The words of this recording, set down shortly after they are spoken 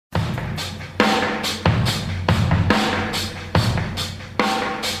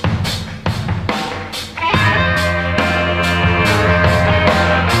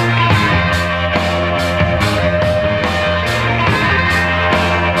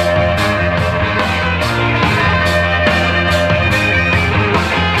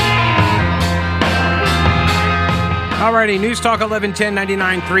Alrighty, News Talk 1110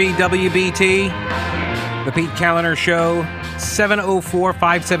 99.3 WBT. The Pete Kaliner Show,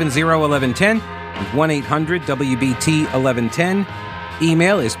 704-570-1110, 1-800-WBT-1110.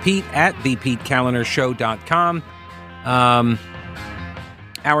 Email is pete@thepetekalinershow.com.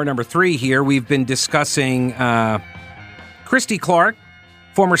 Hour number 3 here, we've been discussing Christy Clark,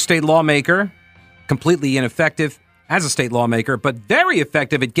 former state lawmaker, completely ineffective as a state lawmaker, but very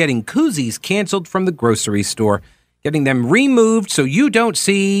effective at getting koozies canceled from the grocery store, getting them removed so you don't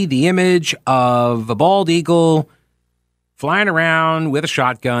see the image of a bald eagle flying around with a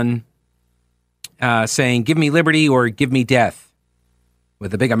shotgun saying, "Give me liberty or give me death,"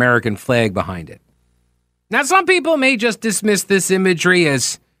 with a big American flag behind it. Now, some people may just dismiss this imagery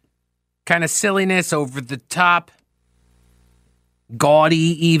as kind of silliness, over the top,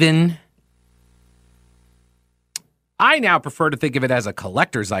 gaudy even. I now prefer to think of it as a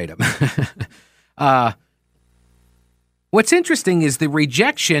collector's item. What's interesting is the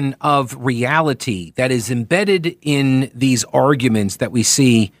rejection of reality that is embedded in these arguments that we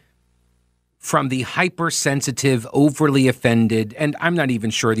see from the hypersensitive, overly offended, and I'm not even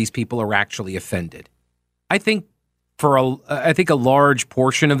sure these people are actually offended. I think a large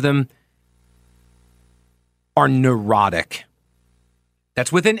portion of them are neurotic.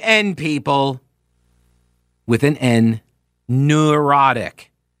 That's with an N, people. With an N.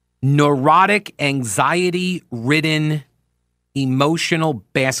 Neurotic. Neurotic, anxiety-ridden, emotional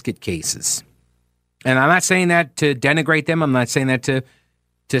basket cases. And I'm not saying that to denigrate them. I'm not saying that to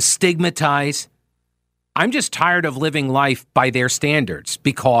stigmatize. I'm just tired of living life by their standards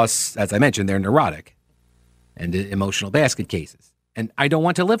because, as I mentioned, they're neurotic and emotional basket cases. And I don't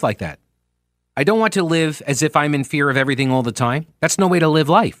want to live like that. I don't want to live as if I'm in fear of everything all the time. That's no way to live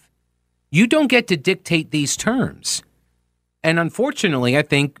life. You don't get to dictate these terms. And unfortunately, I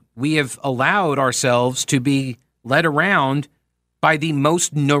think we have allowed ourselves to be led around by the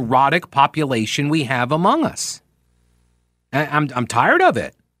most neurotic population we have among us. I'm tired of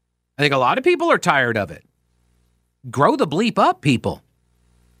it. I think a lot of people are tired of it. Grow the bleep up, people.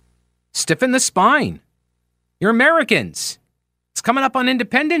 Stiffen the spine. You're Americans. It's coming up on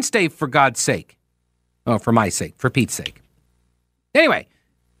Independence Day, for God's sake. Oh, for my sake, for Pete's sake. Anyway,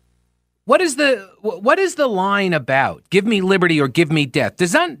 what is the line about? Give me liberty or give me death.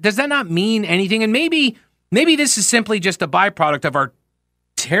 Does that not mean anything? And maybe this is simply just a byproduct of our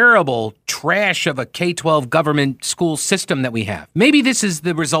terrible trash of a K-12 government school system that we have. Maybe this is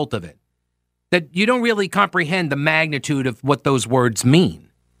the result of it, that you don't really comprehend the magnitude of what those words mean.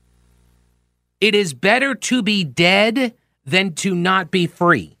 It is better to be dead than to not be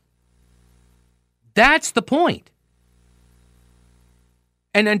free. That's the point.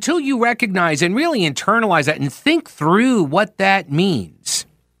 And until you recognize and really internalize that and think through what that means,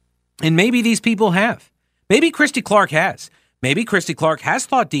 and maybe these people have. Maybe Christy Clark has. Maybe Christy Clark has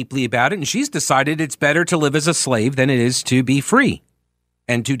thought deeply about it, and she's decided it's better to live as a slave than it is to be free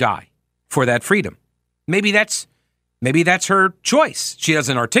and to die for that freedom. Maybe that's her choice. She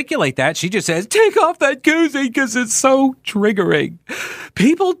doesn't articulate that. She just says, take off that koozie because it's so triggering.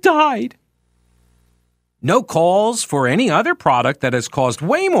 People died. No calls for any other product that has caused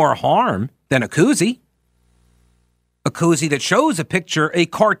way more harm than a koozie. A koozie that shows a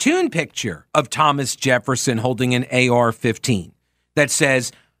cartoon picture of Thomas Jefferson holding an AR-15 that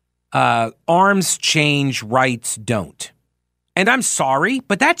says, arms change, rights don't. And I'm sorry,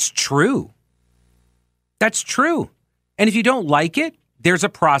 but that's true. That's true. And if you don't like it, there's a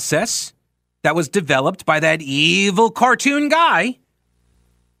process that was developed by that evil cartoon guy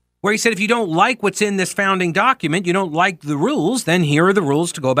where he said, if you don't like what's in this founding document, you don't like the rules, then here are the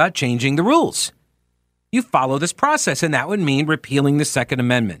rules to go about changing the rules. You follow this process, and that would mean repealing the Second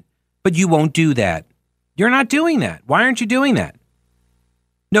Amendment. But you won't do that. You're not doing that. Why aren't you doing that?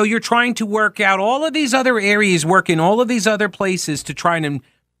 No, you're trying to work out all of these other areas, work in all of these other places to try and,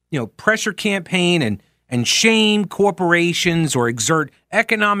 pressure campaign and shame corporations or exert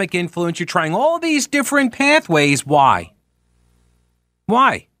economic influence. You're trying all these different pathways. Why?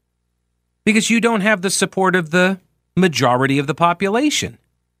 Why? Because you don't have the support of the majority of the population.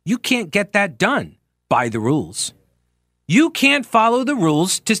 You can't get that done by the rules. You can't follow the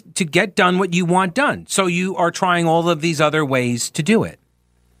rules to get done what you want done. So you are trying all of these other ways to do it.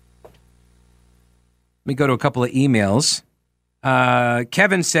 Let me go to a couple of emails.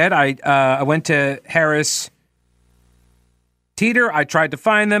 Kevin said, I went to Harris Teeter. I tried to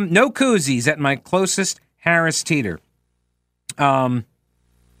find them. No koozies at my closest Harris Teeter. And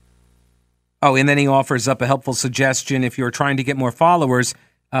then he offers up a helpful suggestion. If you're trying to get more followers,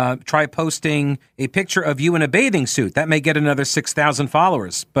 try posting a picture of you in a bathing suit. That may get another 6,000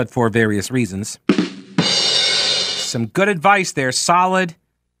 followers, but for various reasons. Some good advice there. Solid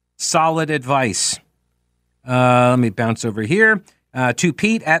advice. Let me bounce over here to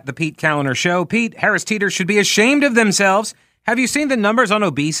Pete at the Pete Calendar Show. Pete, Harris Teeter should be ashamed of themselves. Have you seen the numbers on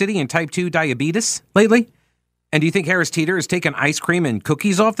obesity and type 2 diabetes lately? And do you think Harris Teeter has taken ice cream and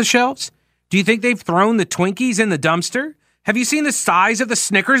cookies off the shelves? Do you think they've thrown the Twinkies in the dumpster? Have you seen the size of the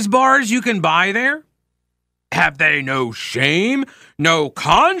Snickers bars you can buy there? Have they no shame, no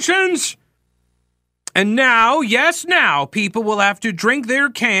conscience? And now, yes, now, people will have to drink their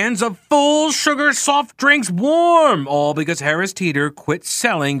cans of full sugar soft drinks warm, all because Harris Teeter quit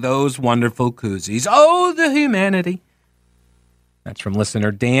selling those wonderful koozies. Oh, the humanity. That's from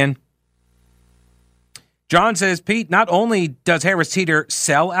listener Dan. John says, Pete, not only does Harris Teeter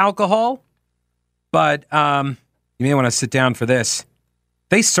sell alcohol, but you may want to sit down for this.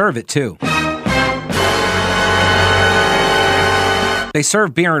 They serve it, too. They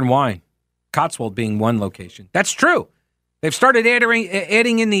serve beer and wine. Cotswold being one location. That's true. They've started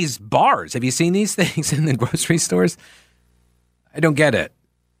adding in these bars. Have you seen these things in the grocery stores? I don't get it.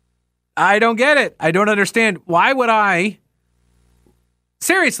 I don't understand. Why would I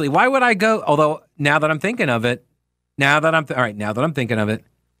go? Although now that I'm thinking of it,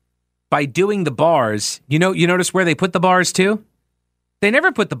 by doing the bars, you notice where they put the bars too? They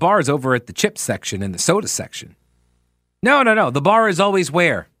never put the bars over at the chip section and the soda section. No. The bar is always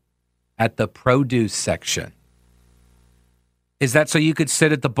where? At the produce section. Is that so you could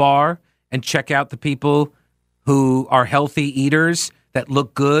sit at the bar and check out the people who are healthy eaters that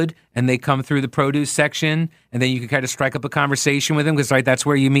look good and they come through the produce section and then you can kind of strike up a conversation with them because, right, that's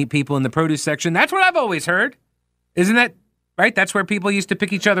where you meet people in the produce section. That's what I've always heard. Isn't that right? That's where people used to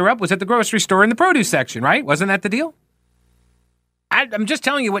pick each other up, was at the grocery store in the produce section, right? Wasn't that the deal? I'm just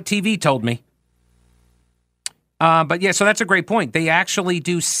telling you what TV told me. But yeah, so that's a great point. They actually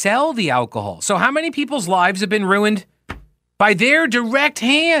do sell the alcohol. So how many people's lives have been ruined by their direct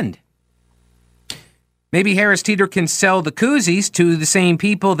hand? Maybe Harris Teeter can sell the koozies to the same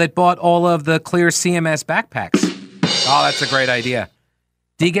people that bought all of the clear CMS backpacks. Oh, that's a great idea.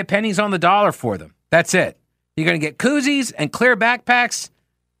 Do you get pennies on the dollar for them? That's it. You're going to get koozies and clear backpacks.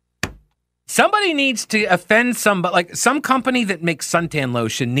 Somebody needs to offend somebody, like some company that makes suntan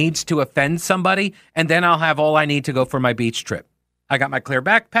lotion needs to offend somebody, and then I'll have all I need to go for my beach trip. I got my clear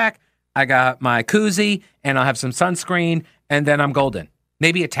backpack, I got my koozie, and I'll have some sunscreen, and then I'm golden.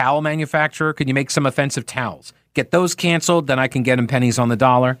 Maybe a towel manufacturer. Could you make some offensive towels? Get those canceled, then I can get them pennies on the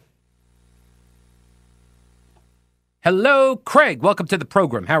dollar. Hello, Craig. Welcome to the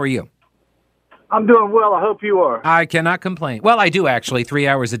program. How are you? I'm doing well. I hope you are. I cannot complain. Well, I do actually, 3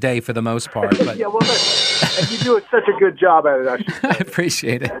 hours a day for the most part. But yeah, well, and you do such a good job at it, I should say. I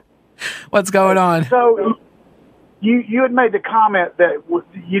appreciate it. What's going on? So you had made the comment that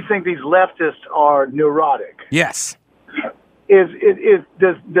you think these leftists are neurotic. Yes. Does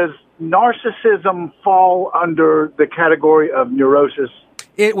narcissism fall under the category of neurosis?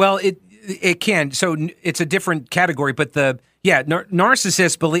 It can. So it's a different category, but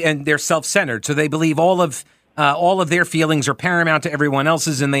narcissists believe, and they're self-centered, so they believe all of their feelings are paramount to everyone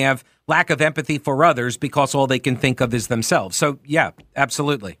else's, and they have lack of empathy for others because all they can think of is themselves. So yeah,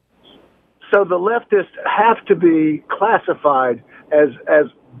 absolutely. So the leftists have to be classified as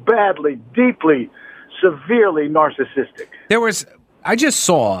badly, deeply, severely narcissistic. I just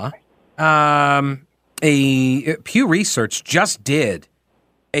saw a Pew Research just did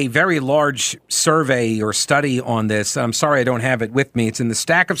a very large survey or study on this. I'm sorry I don't have it with me. It's in the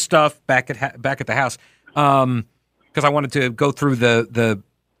stack of stuff back at the house because I wanted to go through the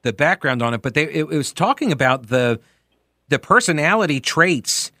background on it. But it was talking about the personality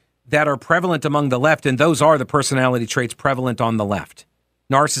traits that are prevalent among the left, and those are the personality traits prevalent on the left.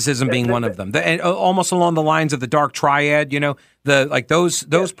 Narcissism being one of them, and almost along the lines of the dark triad.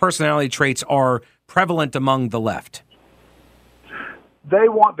 Those personality traits are prevalent among the left. They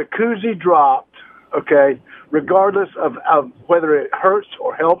want the koozie dropped, okay, regardless of whether it hurts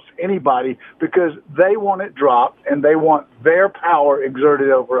or helps anybody, because they want it dropped and they want their power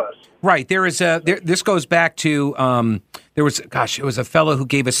exerted over us. Right. This goes back to it was a fellow who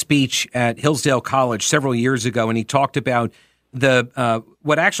gave a speech at Hillsdale College several years ago, and he talked about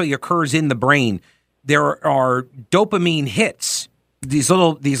what actually occurs in the brain. There are dopamine hits. These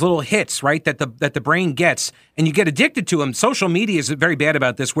little hits, right, that the brain gets, and you get addicted to them. Social media is very bad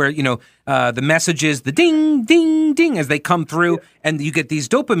about this, where the messages, the ding, ding, ding, as they come through, and you get these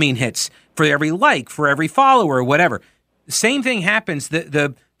dopamine hits for every like, for every follower, whatever. The same thing happens.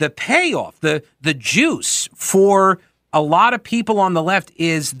 The payoff, the juice for a lot of people on the left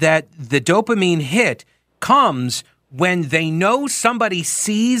is that the dopamine hit comes when they know somebody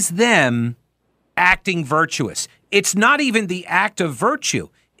sees them acting virtuous. it's not even the act of virtue.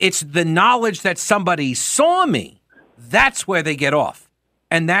 It's the knowledge that somebody saw me. That's where they get off.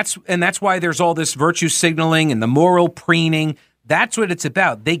 And that's why there's all this virtue signaling and the moral preening. That's what it's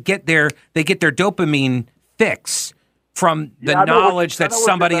about. They get their dopamine fix from the knowledge that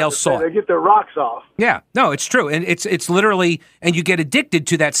somebody else saw. They get their rocks off. Yeah, no, it's true. And it's literally, and you get addicted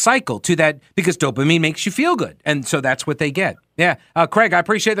to that cycle, to that, because dopamine makes you feel good. And so that's what they get. Yeah. Craig, I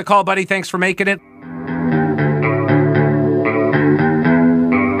appreciate the call, buddy. Thanks for making it.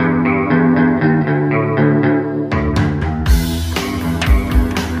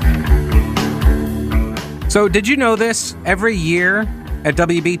 So did you know this? Every year at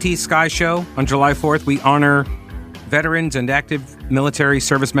WBT Sky Show on July 4th, we honor veterans and active military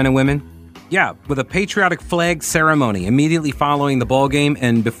servicemen and women. Yeah, with a patriotic flag ceremony immediately following the ball game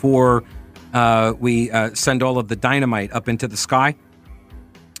and before we send all of the dynamite up into the sky.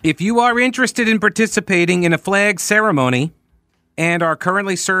 If you are interested in participating in a flag ceremony and are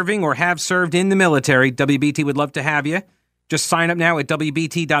currently serving or have served in the military, WBT would love to have you. Just sign up now at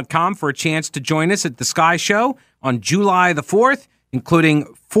WBT.com for a chance to join us at the Sky Show on July the 4th, including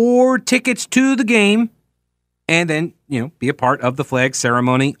 4 tickets to the game, and then, be a part of the flag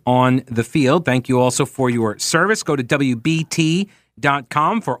ceremony on the field. Thank you also for your service. Go to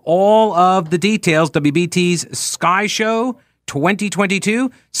WBT.com for all of the details. WBT's Sky Show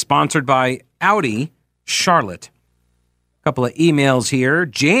 2022, sponsored by Audi Charlotte. A couple of emails here.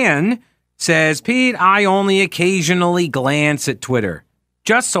 Jan says, Pete, I only occasionally glance at Twitter,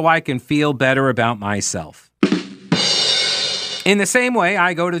 just so I can feel better about myself. In the same way,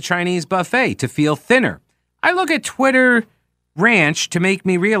 I go to the Chinese buffet to feel thinner. I look at Twitter Ranch to make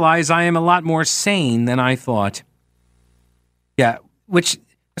me realize I am a lot more sane than I thought. Yeah, which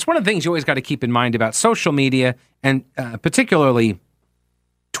is one of the things you always got to keep in mind about social media, and particularly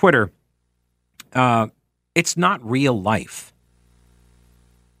Twitter. It's not real life.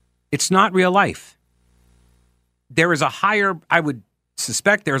 It's not real life. There is I would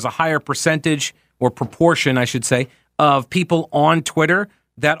suspect there's a higher percentage or proportion, I should say, of people on Twitter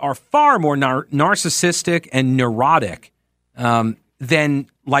that are far more narcissistic and neurotic than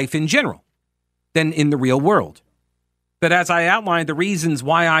life in general, than in the real world. But as I outlined the reasons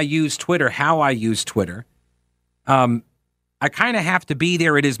why I use Twitter, how I use Twitter, I kind of have to be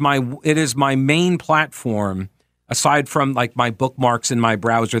there. It is my main platform, aside from like my bookmarks in my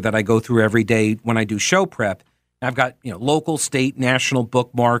browser that I go through every day when I do show prep. I've got, local, state, national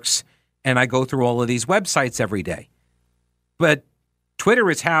bookmarks, and I go through all of these websites every day. But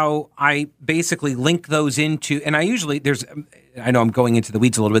Twitter is how I basically link those into, and I know I'm going into the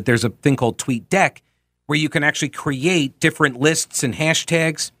weeds a little bit. There's a thing called TweetDeck where you can actually create different lists and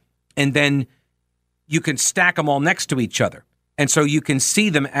hashtags, and then you can stack them all next to each other. And so you can see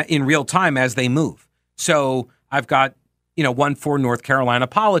them in real time as they move. So I've got, one for North Carolina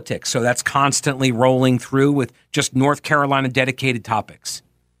politics. So that's constantly rolling through with just North Carolina dedicated topics.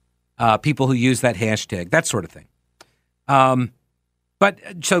 People who use that hashtag, that sort of thing. But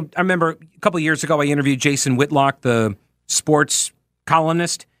so I remember a couple of years ago, I interviewed Jason Whitlock, the sports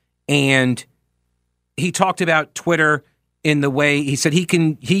columnist, and he talked about Twitter in the way he said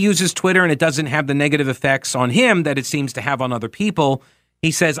he uses Twitter and it doesn't have the negative effects on him that it seems to have on other people.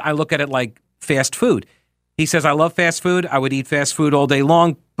 He says, I look at it like fast food. He says, I love fast food. I would eat fast food all day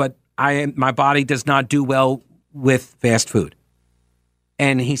long, but my body does not do well with fast food.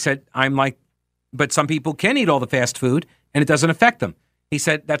 And he said, but some people can eat all the fast food and it doesn't affect them. He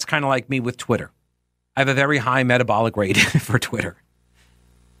said, that's kind of like me with Twitter. I have a very high metabolic rate for Twitter.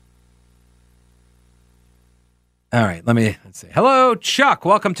 All right, let's see. Hello, Chuck.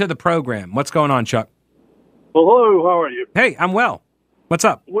 Welcome to the program. What's going on, Chuck? Hello, how are you? Hey, I'm well. What's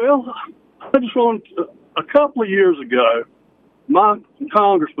up? Well, I just want a couple of years ago, my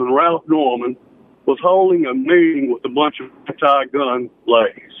Congressman, Ralph Norman, was holding a meeting with a bunch of anti-gun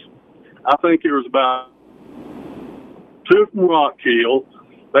ladies. I think it was about 2 from Rockhill.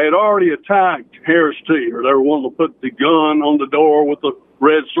 They had already attacked Harris Teeter. They were wanting to put the gun on the door with a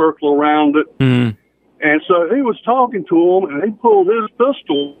red circle around it. Mm. And so he was talking to them, and he pulled his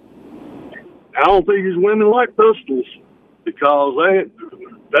pistol. I don't think these women like pistols because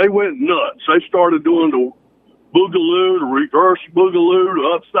they went nuts. They started doing the boogaloo, the reverse boogaloo, the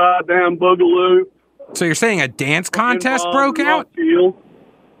upside down boogaloo. So you're saying a dance contest broke out?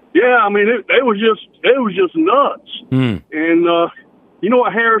 Yeah, I mean it was just nuts. Mm. And you know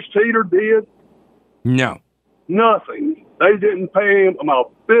what Harris Teeter did? No, nothing. They didn't pay him a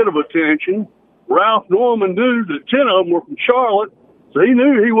bit of attention. Ralph Norman knew that 10 of them were from Charlotte, so he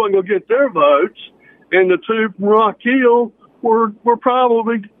knew he wasn't going to get their votes. And the 2 from Rock Hill were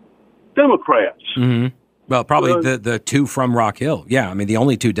probably Democrats. Mm-hmm. Well, probably the two from Rock Hill. Yeah, I mean, the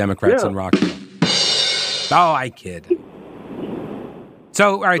only two Democrats in Rock Hill. Oh, I kid.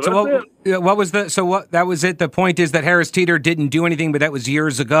 So, all right, so what was that was it? The point is that Harris Teeter didn't do anything, but that was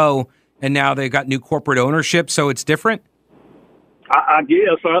years ago, and now they got new corporate ownership, so it's different? I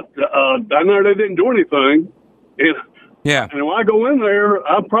guess. I know they didn't do anything. And when I go in there,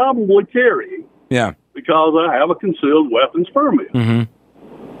 I probably carry. Yeah. Because I have a concealed weapons permit. Mm-hmm.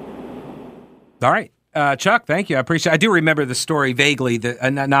 All right. Chuck, thank you. I appreciate it. I do remember the story vaguely,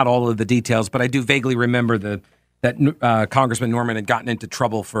 not all of the details, but I do vaguely remember that Congressman Norman had gotten into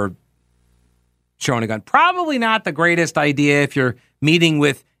trouble for showing a gun. Probably not the greatest idea if you're meeting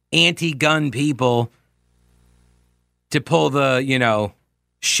with anti-gun people to pull the,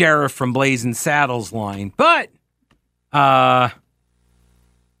 sheriff from Blazing Saddles line. But, I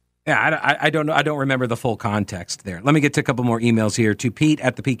don't know. I don't remember the full context there. Let me get to a couple more emails here to Pete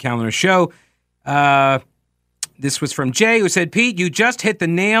at the Pete Callender Show. This was from Jay, who said, Pete, you just hit the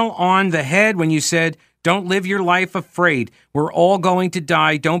nail on the head when you said, don't live your life afraid. We're all going to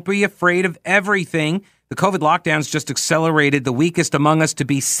die. Don't be afraid of everything. The COVID lockdowns just accelerated the weakest among us to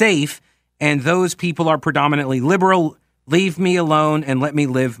be safe, and those people are predominantly liberal. Leave me alone and let me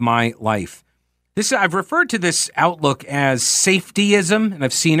live my life. I've referred to this outlook as safetyism, and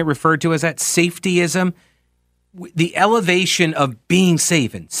I've seen it referred to as that, safetyism. The elevation of being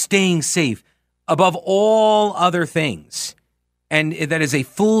safe and staying safe above all other things. And that is a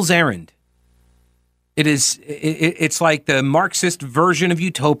fool's errand. It's like the Marxist version of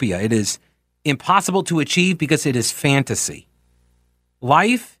utopia. It is impossible to achieve because it is fantasy.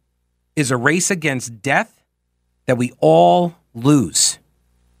 Life is a race against death that we all lose.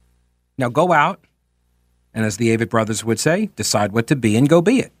 Now go out, and as the Avett brothers would say, decide what to be and go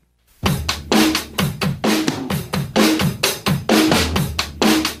be it.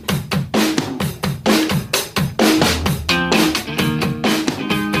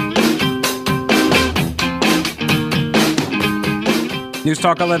 News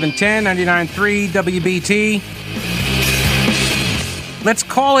Talk 1110, 99.3 WBT. Let's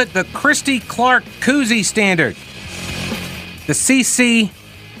call it the Christy Clark Koozie Standard. The CC,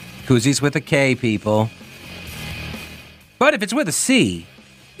 Koozie's with a K, people. But if it's with a C,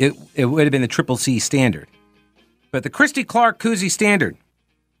 it would have been the Triple C Standard. But the Christy Clark Koozie Standard.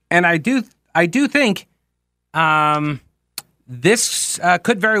 And I do think this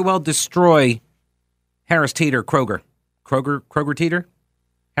could very well destroy Harris Teeter Kroger. Kroger Teeter?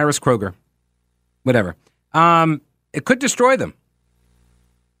 Harris Kroger. Whatever. It could destroy them.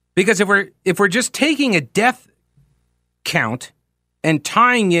 Because if we're just taking a death count and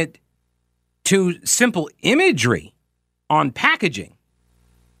tying it to simple imagery on packaging,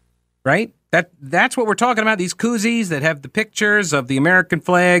 right? That's what we're talking about. These koozies that have the pictures of the American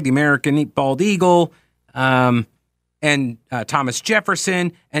flag, the American bald eagle, and Thomas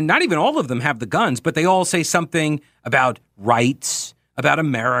Jefferson, and not even all of them have the guns, but they all say something about rights, about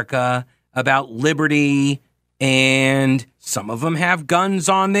America, about liberty, and some of them have guns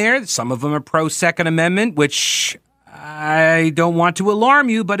on there. Some of them are pro-Second Amendment, which I don't want to alarm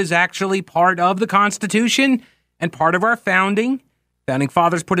you, but is actually part of the Constitution and part of our founding. Founding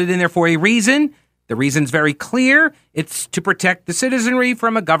fathers put it in there for a reason. The reason's very clear. It's to protect the citizenry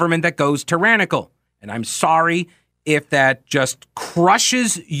from a government that goes tyrannical. And I'm sorry if that just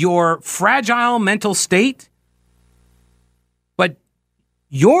crushes your fragile mental state. But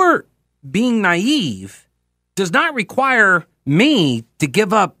your being naive does not require me to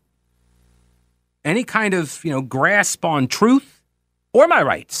give up any kind of, grasp on truth or my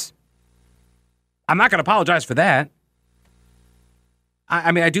rights. I'm not going to apologize for that.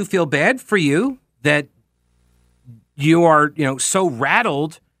 I mean, I do feel bad for you that you are, so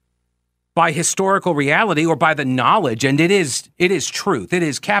rattled by historical reality or by the knowledge, and it is truth. It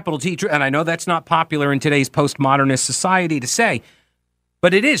is capital T truth. And I know that's not popular in today's postmodernist society to say,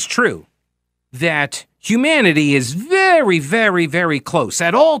 but it is true that humanity is very, very, very close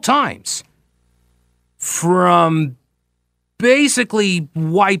at all times from basically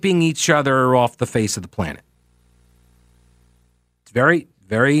wiping each other off the face of the planet. It's very,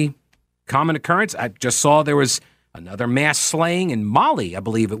 very common occurrence. I just saw there was another mass slaying in Mali, I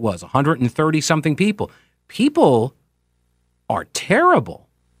believe it was, 130-something people. People are terrible.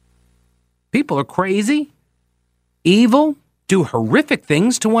 People are crazy, evil, do horrific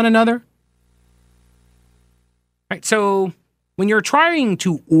things to one another. Right, so when you're trying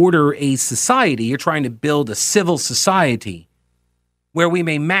to order a society, you're trying to build a civil society where we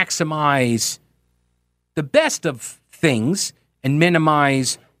may maximize the best of things and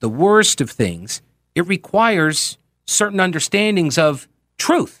minimize the worst of things. It requires certain understandings of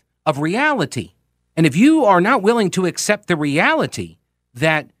truth, of reality. And if you are not willing to accept the reality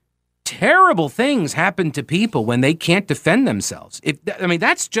that terrible things happen to people when they can't defend themselves,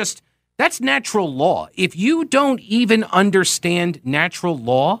 that's natural law. If you don't even understand natural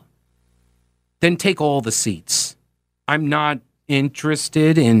law, then take all the seats. I'm not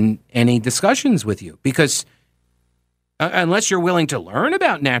interested in any discussions with you because unless you're willing to learn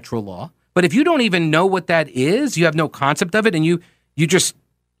about natural law, but if you don't even know what that is, you have no concept of it, and you just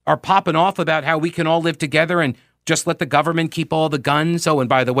are popping off about how we can all live together and just let the government keep all the guns. Oh, and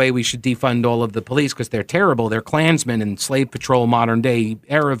by the way, we should defund all of the police because they're terrible. They're Klansmen and slave patrol, modern day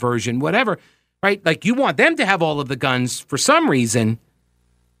era version, whatever, right? Like you want them to have all of the guns for some reason.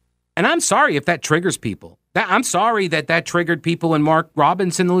 And I'm sorry if that triggers people. I'm sorry that triggered people when Mark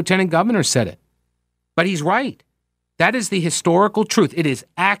Robinson, the lieutenant governor, said it. But he's right. That is the historical truth. It is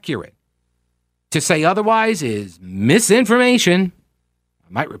accurate. To say otherwise is misinformation.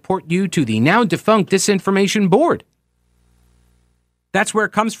 I might report you to the now defunct Disinformation Board. That's where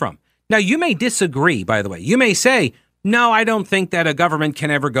it comes from. Now, you may disagree, by the way. You may say, no, I don't think that a government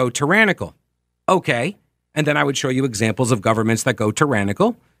can ever go tyrannical. Okay. And then I would show you examples of governments that go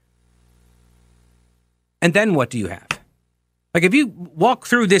tyrannical. And then what do you have? Like if you walk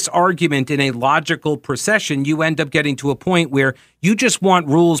through this argument in a logical procession, you end up getting to a point where you just want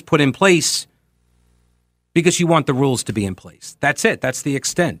rules put in place because you want the rules to be in place. That's it. That's the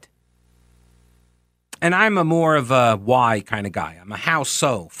extent. And I'm a more of a why kind of guy. I'm a how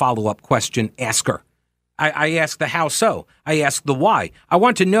so follow-up question asker. I ask the how so. I ask the why. I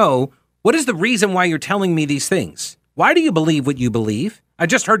want to know, what is the reason why you're telling me these things? Why do you believe what you believe? I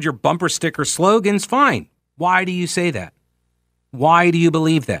just heard your bumper sticker slogans. Fine. Why do you say that? Why do you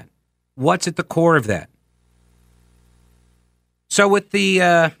believe that? What's at the core of that? So with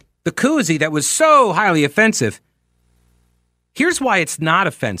the koozie that was so highly offensive, here's why it's not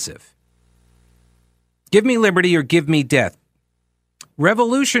offensive. Give me liberty or give me death.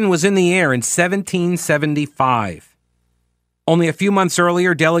 Revolution was in the air in 1775. Only a few months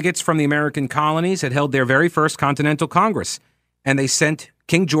earlier, delegates from the American colonies had held their very first Continental Congress, and they sent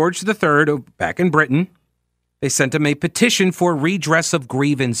King George III, back in Britain, they sent him a petition for redress of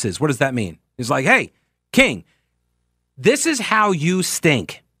grievances. What does that mean? He's like, hey, King, this is how you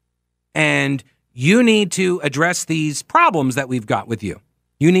stink, and you need to address these problems that we've got with you.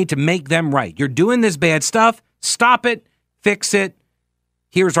 You need to make them right. You're doing this bad stuff. Stop it. Fix it.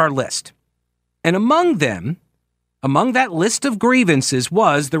 Here's our list. And among that list of grievances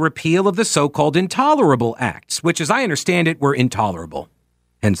was the repeal of the so-called Intolerable Acts, which, as I understand it, were intolerable.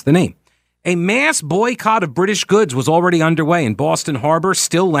 Hence the name. A mass boycott of British goods was already underway, and Boston Harbor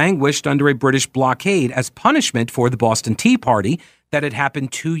still languished under a British blockade as punishment for the Boston Tea Party that had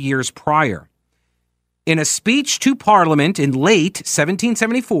happened 2 years prior. In a speech to Parliament in late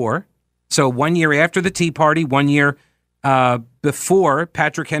 1774, so 1 year after the Tea Party, 1 year before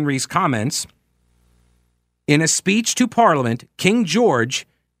Patrick Henry's comments, in a speech to Parliament, King George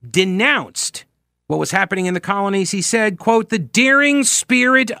denounced what was happening in the colonies. He said, quote, the daring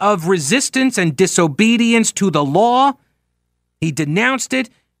spirit of resistance and disobedience to the law. He denounced it,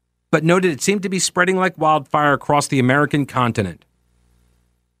 but noted it seemed to be spreading like wildfire across the American continent.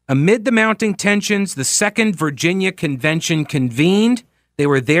 Amid the mounting tensions, the Second Virginia Convention convened. They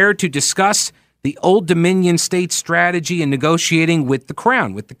were there to discuss the Old Dominion state strategy in negotiating with the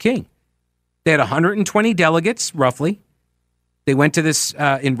crown, with the king. They had 120 delegates, roughly. They went to this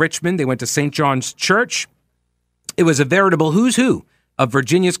in Richmond. They went to St. John's Church. It was a veritable who's who of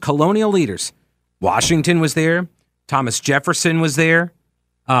Virginia's colonial leaders. Washington was there. Thomas Jefferson was there.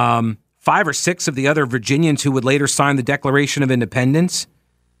 5 or 6 of the other Virginians who would later sign the Declaration of Independence.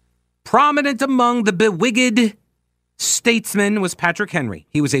 Prominent among the bewigged statesmen was Patrick Henry.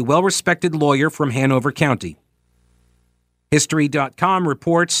 He was a well-respected lawyer from Hanover County. History.com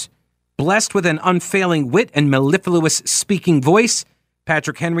reports, blessed with an unfailing wit and mellifluous speaking voice,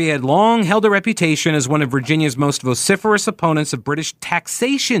 Patrick Henry had long held a reputation as one of Virginia's most vociferous opponents of British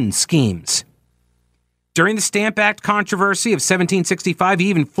taxation schemes. During the Stamp Act controversy of 1765, he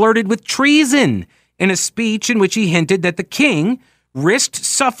even flirted with treason in a speech in which he hinted that the king risked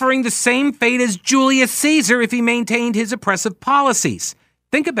suffering the same fate as Julius Caesar if he maintained his oppressive policies.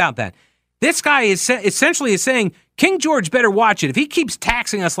 Think about that. This guy is essentially saying, King George better watch it. If he keeps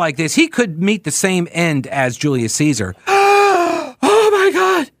taxing us like this, he could meet the same end as Julius Caesar. Oh my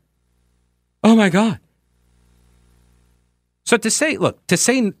God. Oh my God. So to say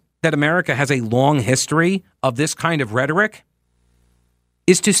that America has a long history of this kind of rhetoric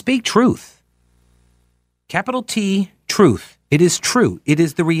is to speak truth. Capital T, truth. It is true. It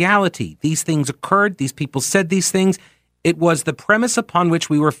is the reality. These things occurred. These people said these things. It was the premise upon which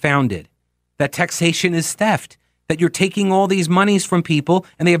we were founded. that taxation is theft, that you're taking all these monies from people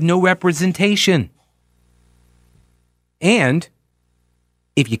and they have no representation. And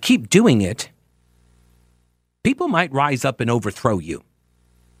if you keep doing it, people might rise up and overthrow you.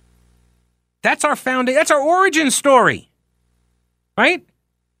 That's our origin story, right?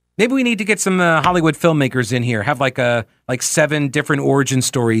 Maybe we need to get some Hollywood filmmakers in here, have like 7 different origin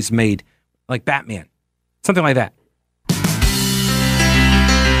stories made, like Batman, something like that.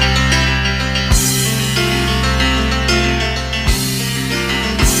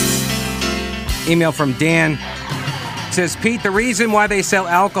 Email from Dan says, Pete, the reason why they sell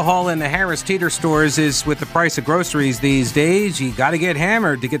alcohol in the Harris Teeter stores is with the price of groceries these days, you got to get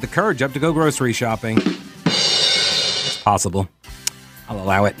hammered to get the courage up to go grocery shopping. It's possible. I'll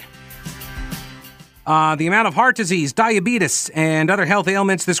allow it. The amount of heart disease, diabetes, and other health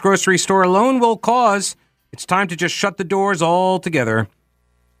ailments this grocery store alone will cause, it's time to just shut the doors altogether.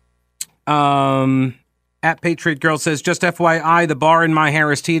 At Patriot Girl says, just FYI, the bar in my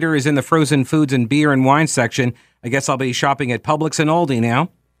Harris Teeter is in the frozen foods and beer and wine section. I guess I'll be shopping at Publix and Aldi now.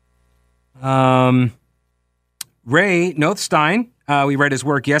 Ray Nothstein, we read his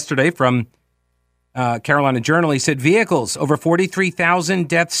work yesterday from Carolina Journal. He said vehicles, over 43,000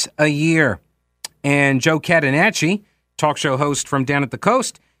 deaths a year. And Joe Catanacci, talk show host from down at the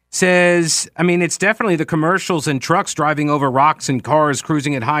coast, says, I mean, it's definitely the commercials and trucks driving over rocks and cars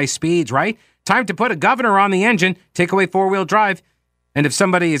cruising at high speeds, right? Time to put a governor on the engine, take away four-wheel drive. And if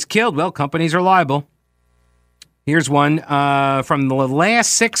somebody is killed, well, companies are liable. Here's one from the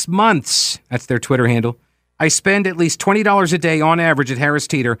last 6 months. That's their Twitter handle. I spend at least $20 a day on average at Harris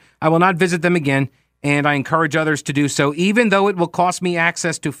Teeter. I will not visit them again, and I encourage others to do so, even though it will cost me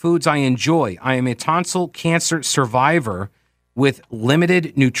access to foods I enjoy. I am a tonsil cancer survivor with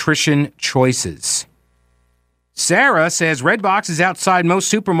limited nutrition choices. Sarah says Redbox is outside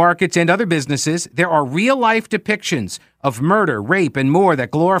most supermarkets and other businesses. There are real-life depictions of murder, rape, and more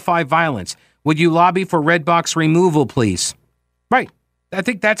that glorify violence. Would you lobby for Redbox removal, please? Right. I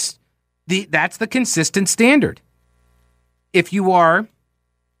think that's the consistent standard. If you are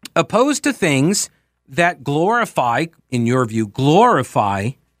opposed to things that glorify, in your view,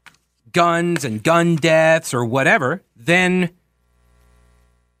 glorify guns and gun deaths or whatever, then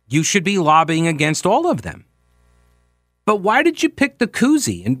you should be lobbying against all of them. But why did you pick the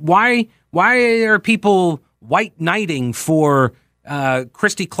Koozie? And why are people white knighting for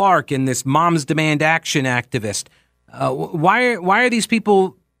Christy Clark and this Moms Demand Action activist? Why are these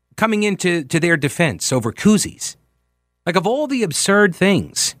people coming into their defense over koozies? Like, of all the absurd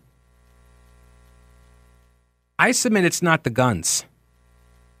things, I submit it's not the guns.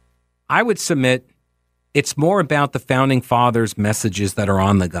 I would submit it's more about the Founding Fathers' messages that are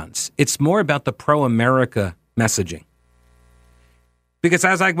on the guns. It's more about the pro-America messaging. Because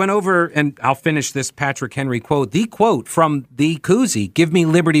as I went over, and I'll finish this Patrick Henry quote, the quote from the Koozie, give me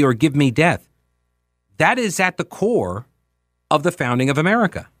liberty or give me death, that is at the core of the founding of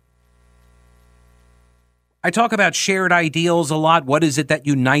America. I talk about shared ideals a lot. What is it that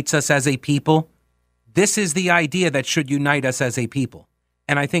unites us as a people? This is the idea that should unite us as a people.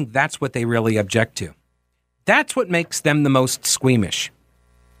 And I think that's what they really object to. That's what makes them the most squeamish.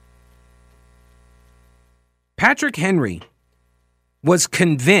 Patrick Henry was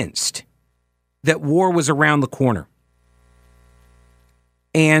convinced that war was around the corner.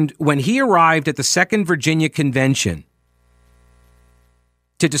 And when he arrived at the Second Virginia Convention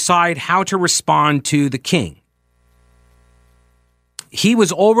to decide how to respond to the king, he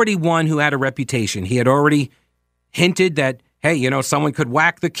was already one who had a reputation. He had already hinted that, hey, someone could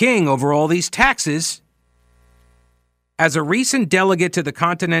whack the king over all these taxes. As a recent delegate to the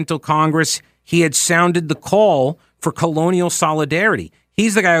Continental Congress, he had sounded the call for colonial solidarity.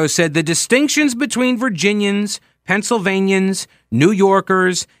 He's the guy who said the distinctions between Virginians, Pennsylvanians, New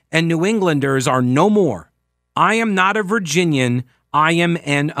Yorkers, and New Englanders are no more. I am not a Virginian. I am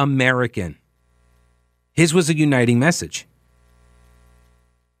an American. His was a uniting message.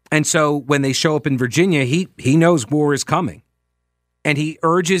 And so when they show up in Virginia, he knows war is coming. And he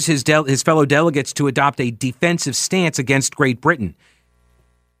urges his fellow delegates to adopt a defensive stance against Great Britain.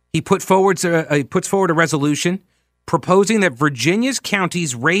 He puts forward a resolution proposing that Virginia's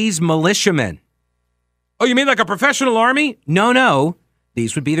counties raise militiamen. Oh, you mean like a professional army? No.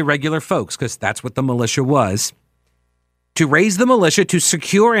 These would be the regular folks, because that's what the militia was. To raise the militia to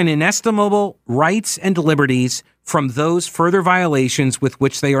secure an inestimable rights and liberties from those further violations with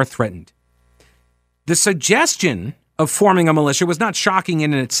which they are threatened. The suggestion of forming a militia was not shocking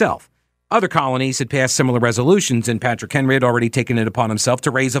in itself. Other colonies had passed similar resolutions, and Patrick Henry had already taken it upon himself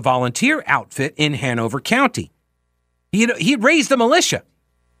to raise a volunteer outfit in Hanover County. He had raised a militia.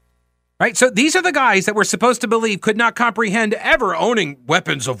 right? So these are the guys that we're supposed to believe could not comprehend ever owning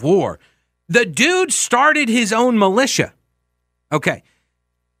weapons of war. The dude started his own militia. Okay.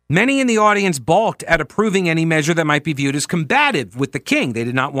 Many in the audience balked at approving any measure that might be viewed as combative with the king. They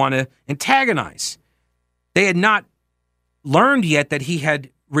did not want to antagonize. They had not learned yet that he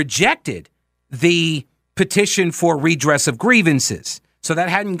had rejected the petition for redress of grievances. So that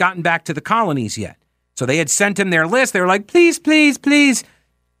hadn't gotten back to the colonies yet. So they had sent him their list. They were like, please, please, please,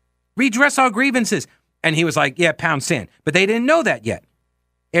 redress our grievances. And he was like, yeah, pound sand. But they didn't know that yet.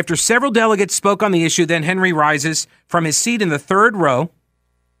 After several delegates spoke on the issue, then Henry rises from his seat in the third row.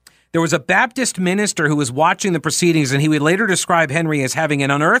 There was a Baptist minister who was watching the proceedings, and he would later describe Henry as having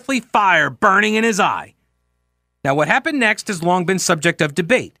an unearthly fire burning in his eye. Now, what happened next has long been subject of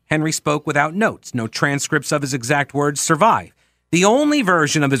debate. Henry spoke without notes. No transcripts of his exact words survive. The only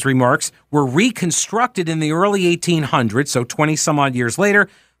version of his remarks were reconstructed in the early 1800s, so 20-some-odd years later,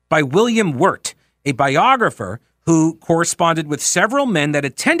 by William Wirt, a biographer who corresponded with several men that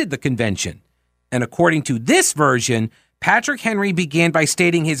attended the convention. And according to this version, Patrick Henry began by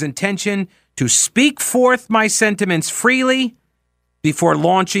stating his intention to speak forth my sentiments freely before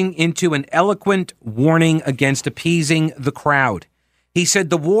launching into an eloquent warning against appeasing the crowd. He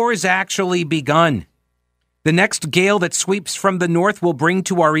said, the war is actually begun. The next gale that sweeps from the north will bring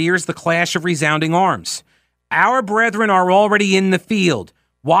to our ears the clash of resounding arms. Our brethren are already in the field.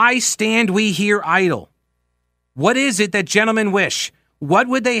 Why stand we here idle? What is it that gentlemen wish? What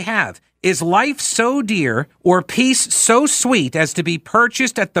would they have? Is life so dear or peace so sweet as to be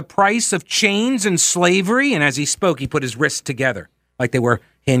purchased at the price of chains and slavery? And as he spoke, he put his wrists together like they were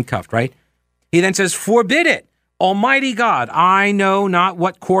handcuffed, right? He then says, forbid it. Almighty God, I know not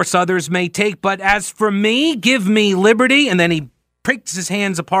what course others may take, but as for me, give me liberty. And then he breaks his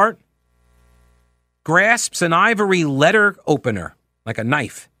hands apart, grasps an ivory letter opener like a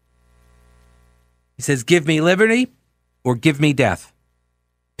knife. He says, give me liberty or give me death.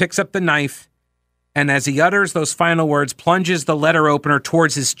 Picks up the knife, and as he utters those final words, plunges the letter opener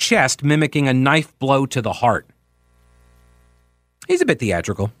towards his chest, mimicking a knife blow to the heart. He's a bit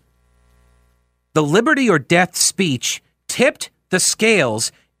theatrical. The liberty or death speech tipped the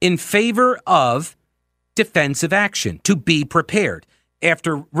scales in favor of defensive action, to be prepared.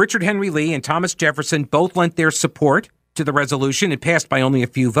 After Richard Henry Lee and Thomas Jefferson both lent their support to the resolution, it passed by only a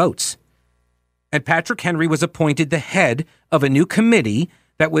few votes. And Patrick Henry was appointed the head of a new committee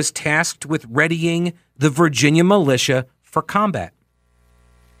that was tasked with readying the Virginia militia for combat.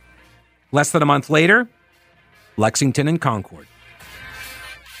 Less than a month later, Lexington and Concord.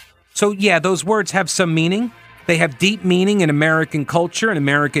 So yeah, those words have some meaning. They have deep meaning in American culture and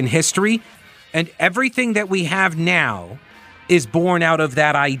American history. And everything that we have now is born out of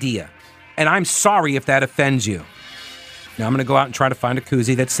that idea. And I'm sorry if that offends you. Now I'm going to go out and try to find a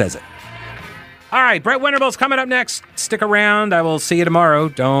koozie that says it. All right, Brett Winterbill's coming up next. Stick around. I will see you tomorrow.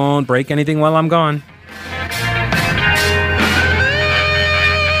 Don't break anything while I'm gone.